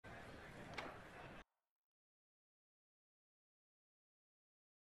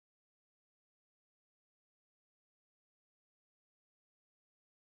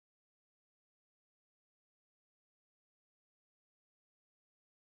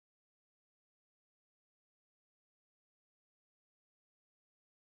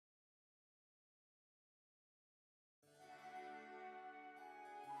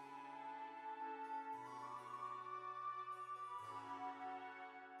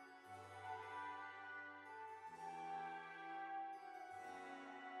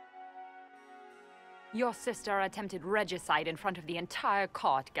Your sister attempted regicide in front of the entire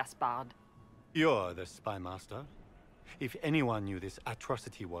court, Gaspard. You're the spy master. If anyone knew this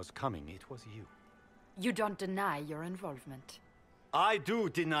atrocity was coming, it was you. You don't deny your involvement. I do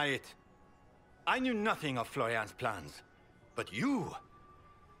deny it. I knew nothing of Florian's plans. But you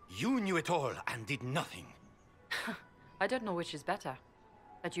knew it all and did nothing. I don't know which is better.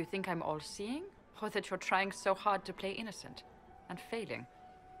 That you think I'm all-seeing, or that you're trying so hard to play innocent and failing.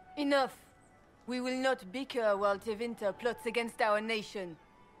 Enough. We will not bicker while Tevinter plots against our nation.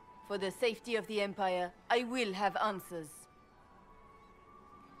 For the safety of the Empire, I will have answers.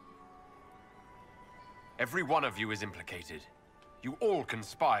 Every one of you is implicated. You all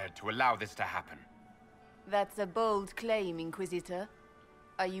conspired to allow this to happen. That's a bold claim, Inquisitor.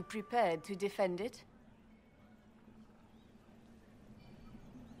 Are you prepared to defend it?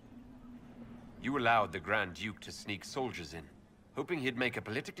 You allowed the Grand Duke to sneak soldiers in, hoping he'd make a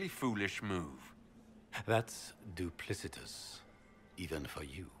politically foolish move. That's duplicitous. Even for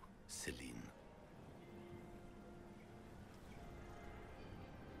you, Celine.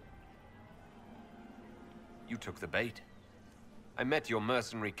 You took the bait. I met your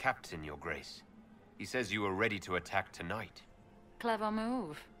mercenary captain, Your Grace. He says you were ready to attack tonight. Clever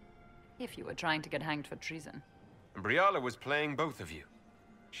move. If you were trying to get hanged for treason. And Briala was playing both of you.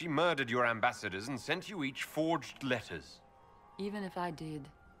 She murdered your ambassadors and sent you each forged letters. Even if I did,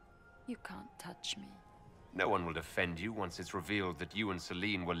 you can't touch me. No one will defend you once it's revealed that you and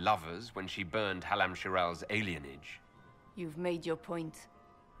Celine were lovers when she burned Halam Shiral's alienage. You've made your point.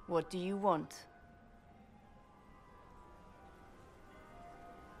 What do you want?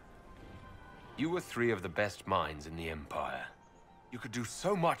 You were three of the best minds in the Empire. You could do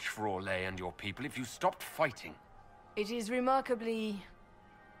so much for Orlais and your people if you stopped fighting. It is remarkably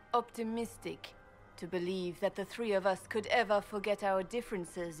optimistic to believe that the three of us could ever forget our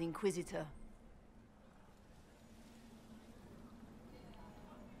differences, Inquisitor.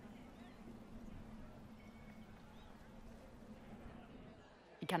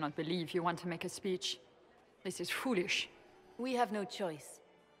 I cannot believe you want to make a speech. This is foolish. We have no choice.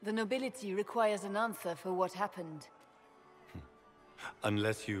 The nobility requires an answer for what happened.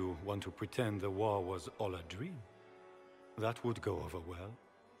 Unless you want to pretend the war was all a dream. That would go over well.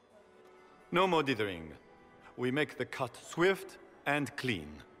 No more dithering. We make the cut swift and clean.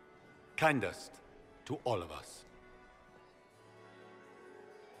 Kindest to all of us.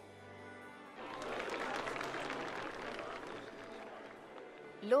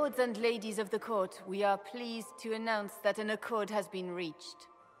 Lords and ladies of the court, we are pleased to announce that an accord has been reached.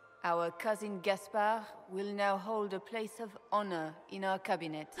 Our cousin Gaspard will now hold a place of honor in our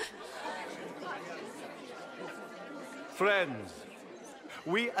cabinet. Friends,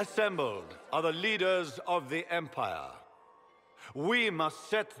 we assembled are the leaders of the Empire. We must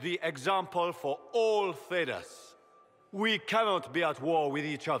set the example for all Thedas. We cannot be at war with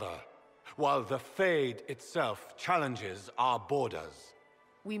each other, while the Fade itself challenges our borders.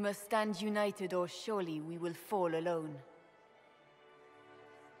 We must stand united, or surely we will fall alone.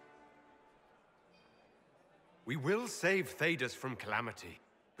 We will save Thedas from calamity,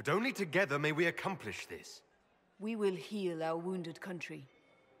 but only together may we accomplish this. We will heal our wounded country.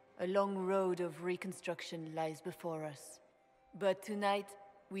 A long road of reconstruction lies before us. But tonight,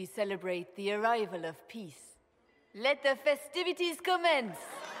 we celebrate the arrival of peace. Let the festivities commence!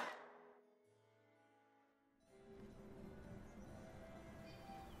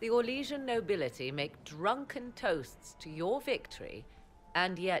 The Orlesian nobility make drunken toasts to your victory,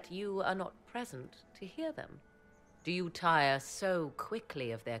 and yet you are not present to hear them. Do you tire so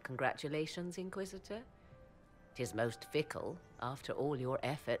quickly of their congratulations, Inquisitor? 'Tis most fickle, after all your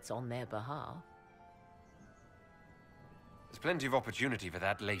efforts on their behalf. There's plenty of opportunity for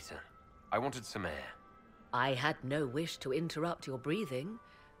that later. I wanted some air. I had no wish to interrupt your breathing,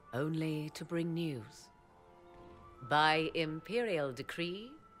 only to bring news. By imperial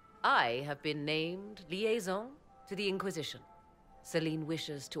decree, I have been named liaison to the Inquisition. Celine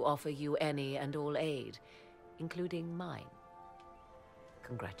wishes to offer you any and all aid, including mine.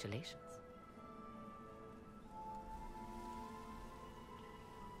 Congratulations.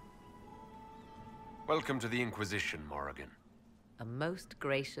 Welcome to the Inquisition, Morrigan. A most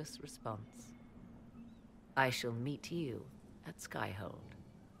gracious response. I shall meet you at Skyhold.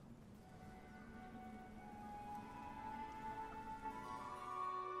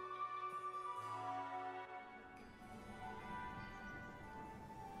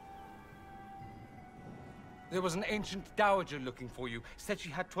 There was an ancient dowager looking for you. Said she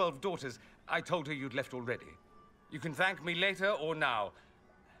had 12 daughters. I told her you'd left already. You can thank me later or now.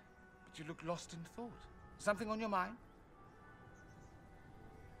 But you look lost in thought. Something on your mind?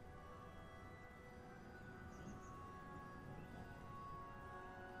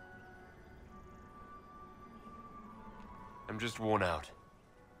 I'm just worn out.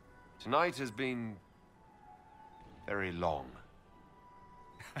 Tonight has been very long.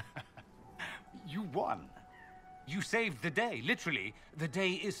 You won. You saved the day. Literally, the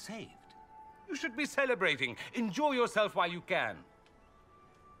day is saved. You should be celebrating. Enjoy yourself while you can.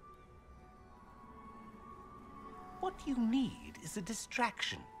 What you need is a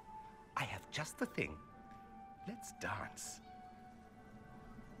distraction. I have just the thing. Let's dance.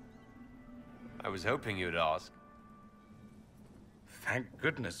 I was hoping you'd ask. Thank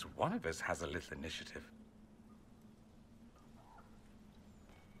goodness one of us has a little initiative.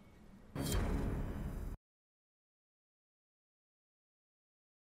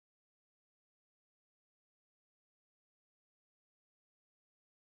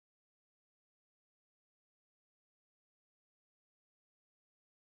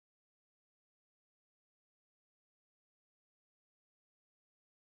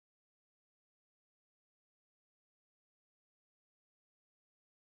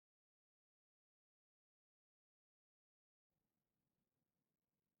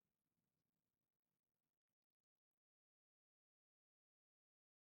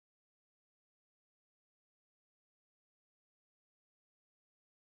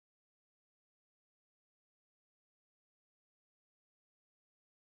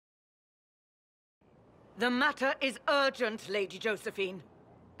 The matter is urgent, Lady Josephine.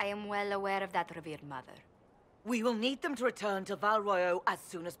 I am well aware of that, revered mother. We will need them to return to Val Royeaux as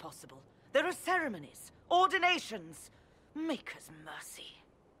soon as possible. There are ceremonies, ordinations. Make us mercy.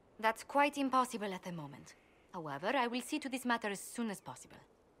 That's quite impossible at the moment. However, I will see to this matter as soon as possible.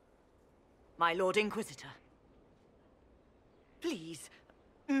 My Lord Inquisitor. Please,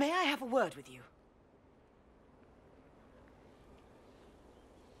 may I have a word with you?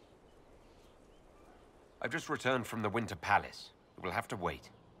 I've just returned from the Winter Palace. We'll have to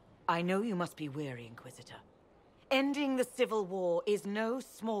wait. I know you must be weary, Inquisitor. Ending the Civil War is no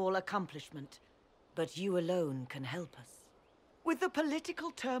small accomplishment, but you alone can help us. With the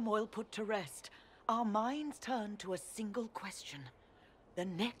political turmoil put to rest, our minds turn to a single question. The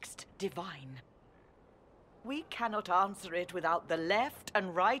next Divine. We cannot answer it without the left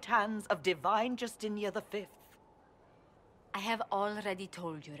and right hands of Divine Justinia V. I have already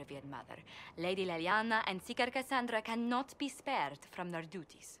told you, revered mother. Lady Leliana and Seeker Cassandra cannot be spared from their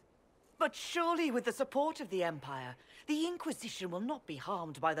duties. But surely with the support of the Empire, the Inquisition will not be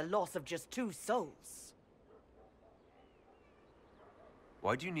harmed by the loss of just 2 souls.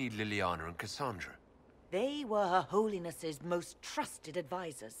 Why do you need Liliana and Cassandra? They were Her Holiness's most trusted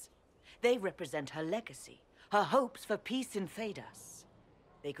advisors. They represent her legacy, her hopes for peace in Thedas.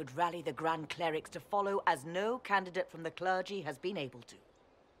 They could rally the Grand Clerics to follow as no candidate from the clergy has been able to.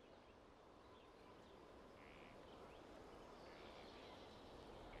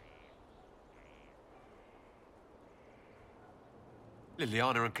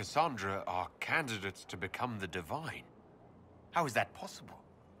 Liliana and Cassandra are candidates to become the Divine. How is that possible?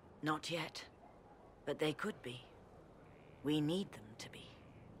 Not yet, but they could be. We need them to be.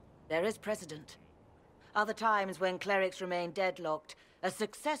 There is precedent. Other times when clerics remained deadlocked, a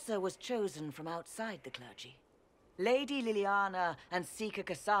successor was chosen from outside the clergy. Lady Liliana and Seeker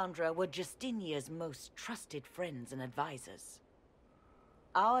Cassandra were Justinia's most trusted friends and advisors.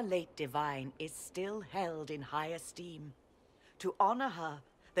 Our late Divine is still held in high esteem. To honor her,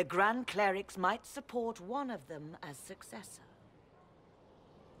 the Grand Clerics might support one of them as successor.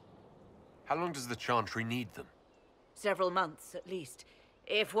 How long does the Chantry need them? Several months, at least.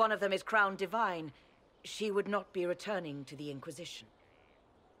 If one of them is crowned Divine, she would not be returning to the Inquisition.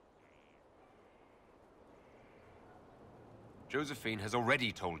 Josephine has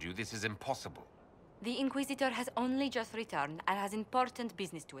already told you this is impossible. The Inquisitor has only just returned and has important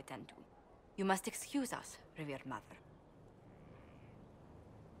business to attend to. You must excuse us, revered mother.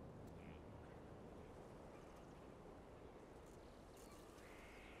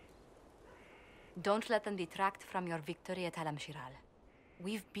 Don't let them detract from your victory at Alam-Shiral.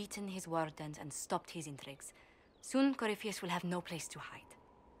 We've beaten his wardens and stopped his intrigues. Soon, Corypheus will have no place to hide.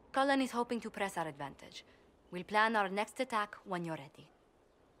 Cullen is hoping to press our advantage. We'll plan our next attack when you're ready.